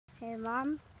Hey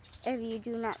Mom, if you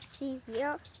do not see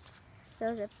here,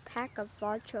 there's a pack of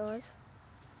vultures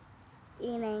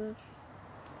eating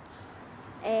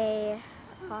a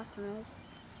possum.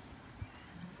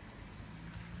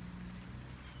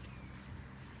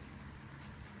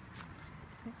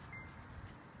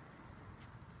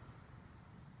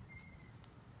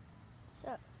 So,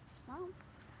 Mom,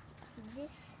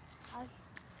 these are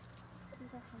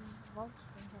some vultures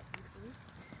that you see,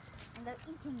 and they're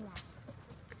eating that.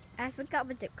 I forgot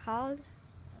what they're called.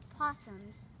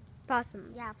 Possums.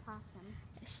 Possum. Yeah, possum.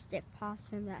 It's the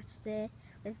possum that's there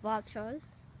with vultures.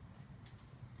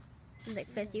 There's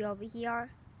like 50 over here.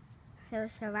 They were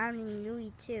surrounding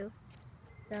Louis too.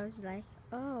 So I was like,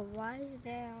 oh, why is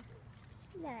there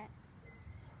that?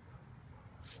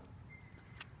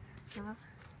 Huh?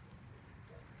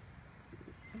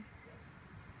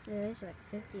 There's like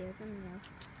 50 of them now.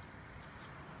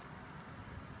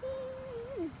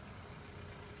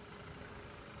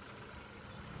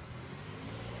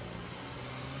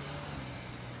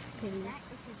 That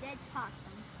is a dead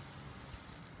possum.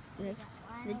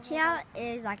 The tail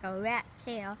is like a rat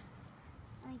tail.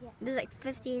 There's like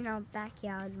 50 in our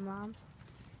backyard, Mom.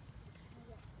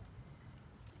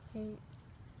 Okay.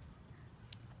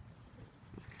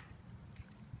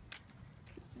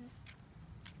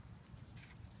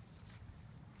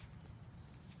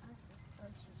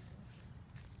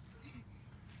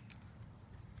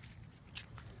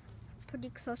 Pretty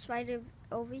close right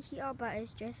over here, but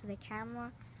it's just the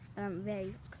camera, and I'm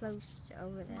very close to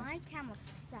over there. My camera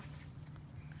sucks.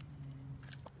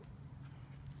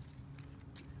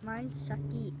 Mine's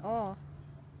sucky. Oh,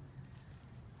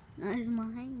 that's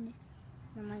mine.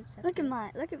 No, mine's sucky. Look at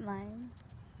mine. Look at mine.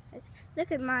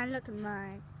 Look at mine. Look at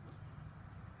mine.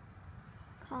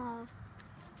 Oh,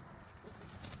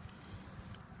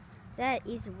 that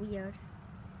is weird.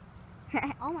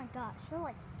 Oh my gosh, there are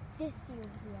like 50 over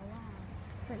here. Wow.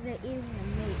 But they're eating the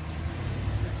meat.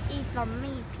 Eat the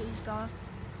meat, people.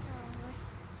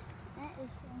 That is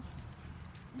interesting.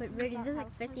 But really, there's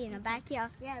like 50 in the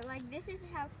backyard. Yeah, like this is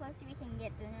how close we can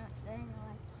get. Then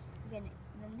they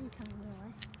come near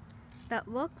us. But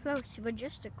we're close. We're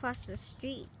just across the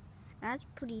street. That's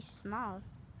pretty small.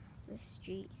 This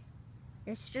street.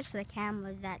 It's just the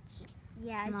camera that's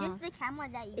small. It's just the camera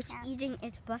that you. It's eating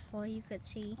its butthole. You could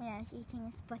see. Yeah, it's eating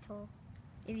its butthole.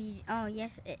 If you, oh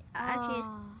yes, actually,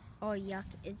 oh yuck!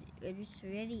 It's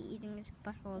really eating its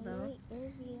butthole though. It really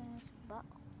is eating its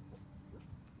butthole.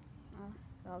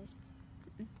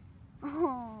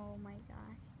 Oh my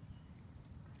gosh!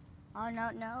 Oh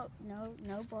no,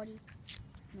 nobody.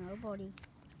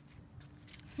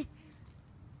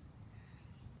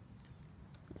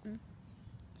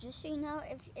 Just so you know,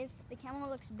 if the camera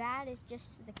looks bad, it's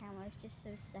just the camera. It's just so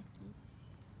sucky.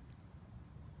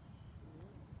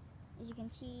 As you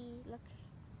can see, look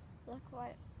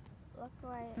right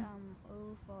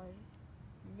over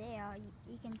there.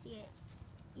 You can see it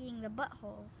eating the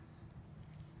butthole.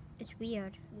 It's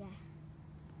weird. Yeah.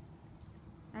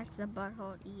 That's the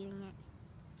butthole eating it.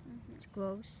 It's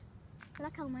gross.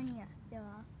 Look how many there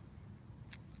are.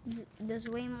 There's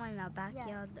way more in our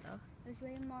backyard though. There's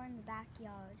way more in the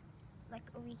backyard. Like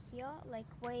over here, like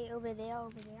way over there,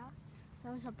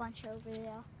 There's a bunch over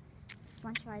there. There's a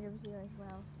bunch right over here as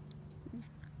well.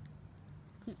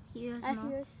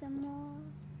 Here's some more.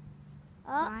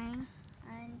 Oh, fine.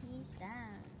 And he's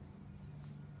down.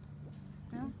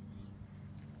 No.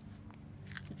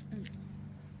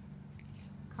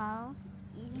 Carl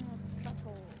eating its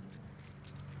butthole.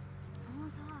 Oh my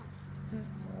gosh. It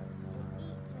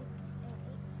ate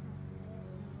something.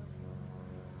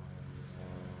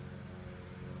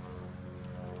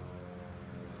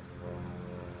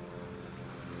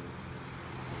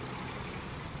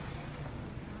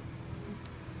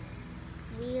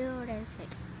 Weird as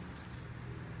it.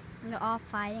 And they're all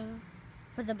fighting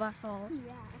for the butthole.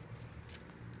 Yeah.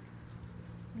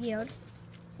 Weird.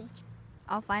 See?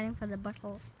 All fighting for the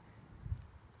butthole.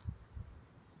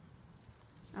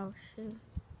 Oh shoot.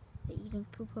 They're eating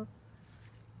poo-poo.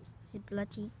 He's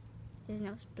bloody. His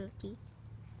nose bloody.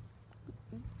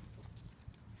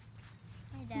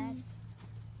 Hi, Dad.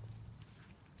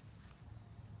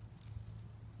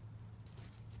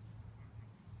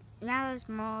 Now there's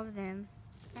more of them.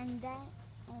 And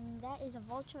that is a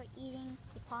vulture eating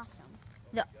the possum.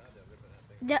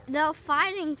 They're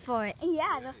fighting for it.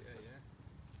 Yeah.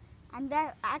 And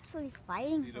they're actually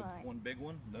fighting for it. One big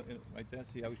one, right there.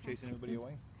 See how he's chasing everybody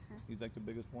away? He's like the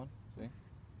biggest one. See?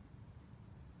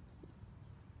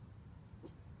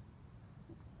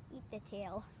 Eat the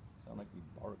tail. Sound like he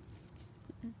barked.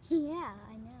 Yeah,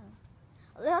 I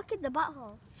know. Look at the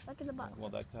butthole. Look at the butthole. Well,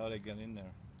 that's how they get in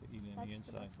there, to eat in the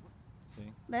inside.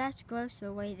 See? But that's gross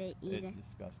the way they eat it. It's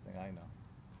disgusting, I know.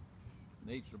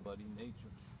 Nature, buddy, nature.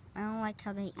 I don't like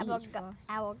how they eat frost.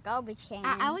 Our garbage cans.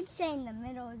 I would say in the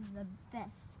middle is the best.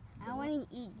 I wouldn't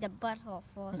eat the butthole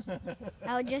first.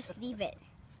 I would just leave it.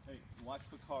 Hey, watch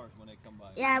for cars when they come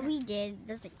by. Yeah, we did.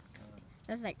 There's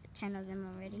like 10 of them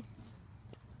already.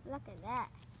 Look at that.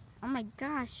 Oh my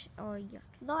gosh. Oh, yuck.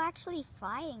 They're actually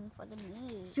fighting for the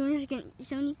meat. Soon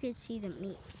you can see the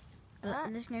meat.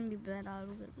 There's gonna be blood all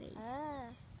over the place.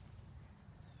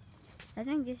 I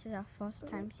think this is our first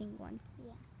time seeing one.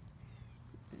 Yeah.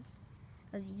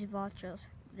 Of these vultures.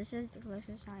 This is the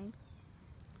closest time.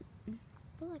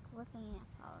 They're like ripping it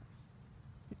apart.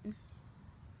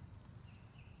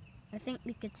 I think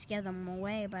we could scare them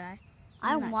away, but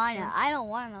I don't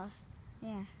wanna.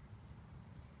 Yeah.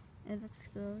 It looks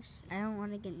gross. I don't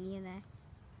want to get near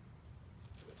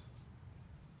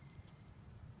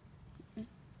that.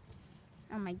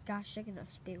 Oh my gosh, look at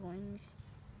those big wings.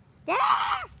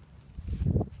 Yeah!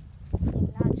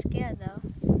 They're not scared though.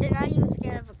 They're not even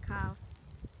scared of a cow.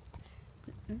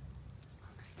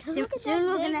 Look at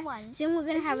that big one. Soon we're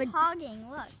gonna It's have just hogging.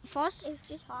 Look. First It's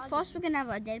just hogging. we're gonna have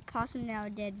a dead possum and a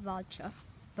dead vulture.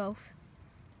 Both.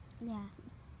 Yeah.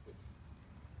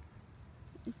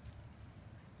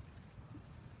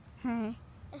 I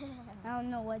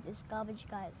don't know what this garbage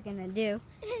guy is gonna do.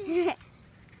 We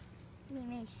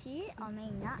may see it or may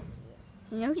not see it.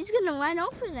 You know, he's gonna run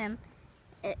over them.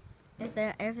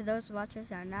 If those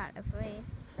vultures are not afraid.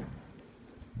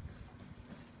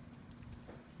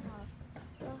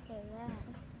 Look at that.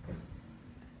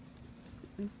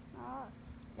 Oh,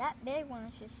 that big one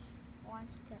just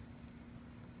wants to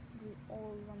do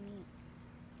all the meat.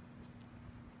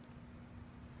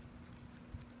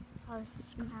 Oh,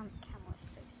 this camera is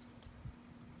so sick.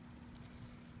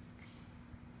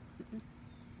 Look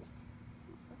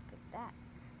at that.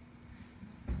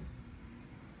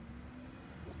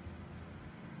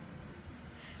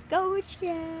 Garbage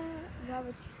can.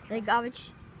 The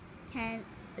garbage can.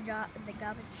 The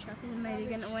garbage truck is maybe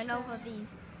gonna run over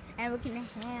these, and we're gonna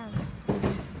have.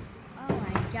 Oh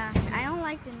my gosh! I don't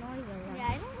like the noise of them. Yeah,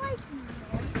 I don't like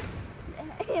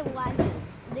noise. Why?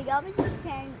 The garbage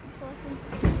can person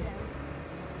speaks to them.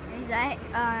 And he's like,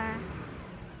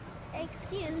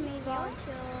 Excuse me,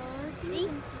 vultures. see?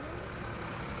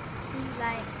 He's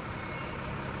like,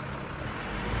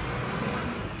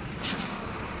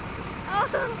 Oh,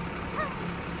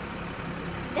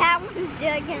 that one's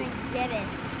still gonna get it.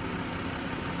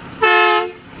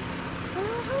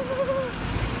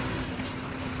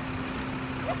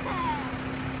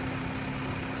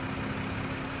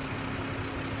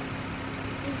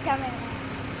 he's coming.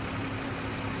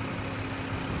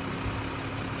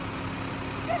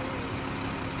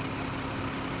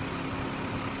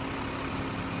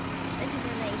 Look at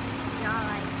the lady. She's all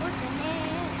like, what the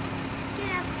heck?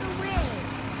 Get out the way.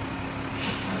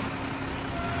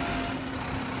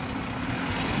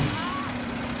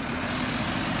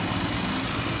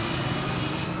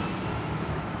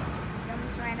 She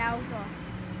almost ran over.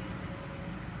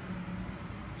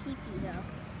 Pee-pee though.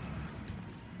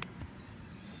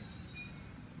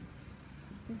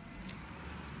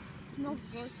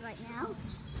 Smells gross right now.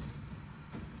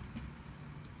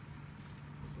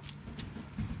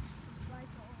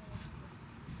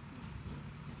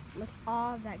 With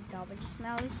all that garbage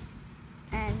smells,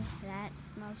 and that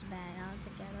smells bad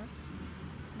altogether.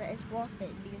 But it's worth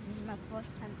it because this is my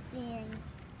first time seeing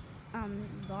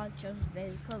vultures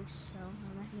very close, so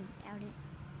I'm not even doubt it.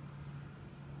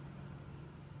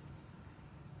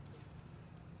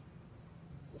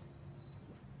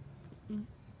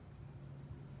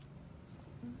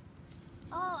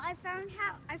 Oh, I found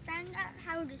out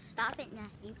how to stop it,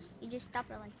 Matthew. You just stop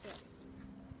it like this.